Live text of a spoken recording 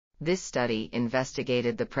This study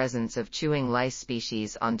investigated the presence of chewing lice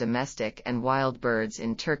species on domestic and wild birds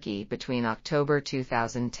in Turkey between October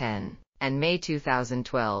 2010 and May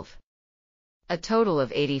 2012. A total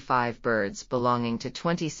of 85 birds belonging to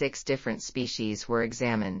 26 different species were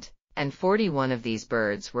examined, and 41 of these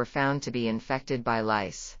birds were found to be infected by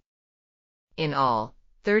lice. In all,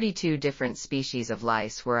 32 different species of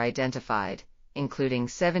lice were identified, including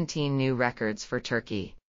 17 new records for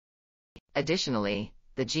Turkey. Additionally,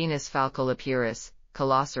 the genus Falcolipeurus,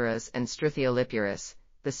 coloceras and Struthiolipeurus,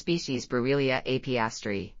 the species Brueelia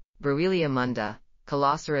apiastri, Brueelia munda,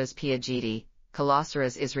 Coloceras piageti,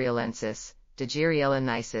 Coloceras israelensis, Digiriella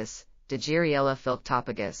nicis, Digiriella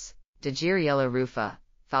philctopagus, Digiriella rufa,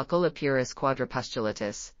 Falcolipeurus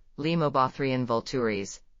quadripustulatus, laemobothrion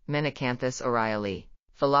vulturis, Menacanthus orieli,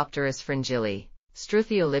 Philopterus fringilli,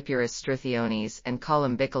 Struthiolipeurus struthiones and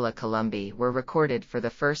Columbicola columbi were recorded for the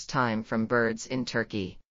first time from birds in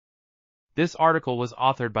Turkey. This article was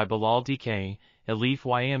authored by Bilal DK, Elif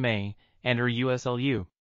YAMAÇ, and her USLU.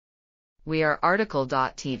 We are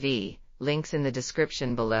article.tv, links in the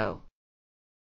description below.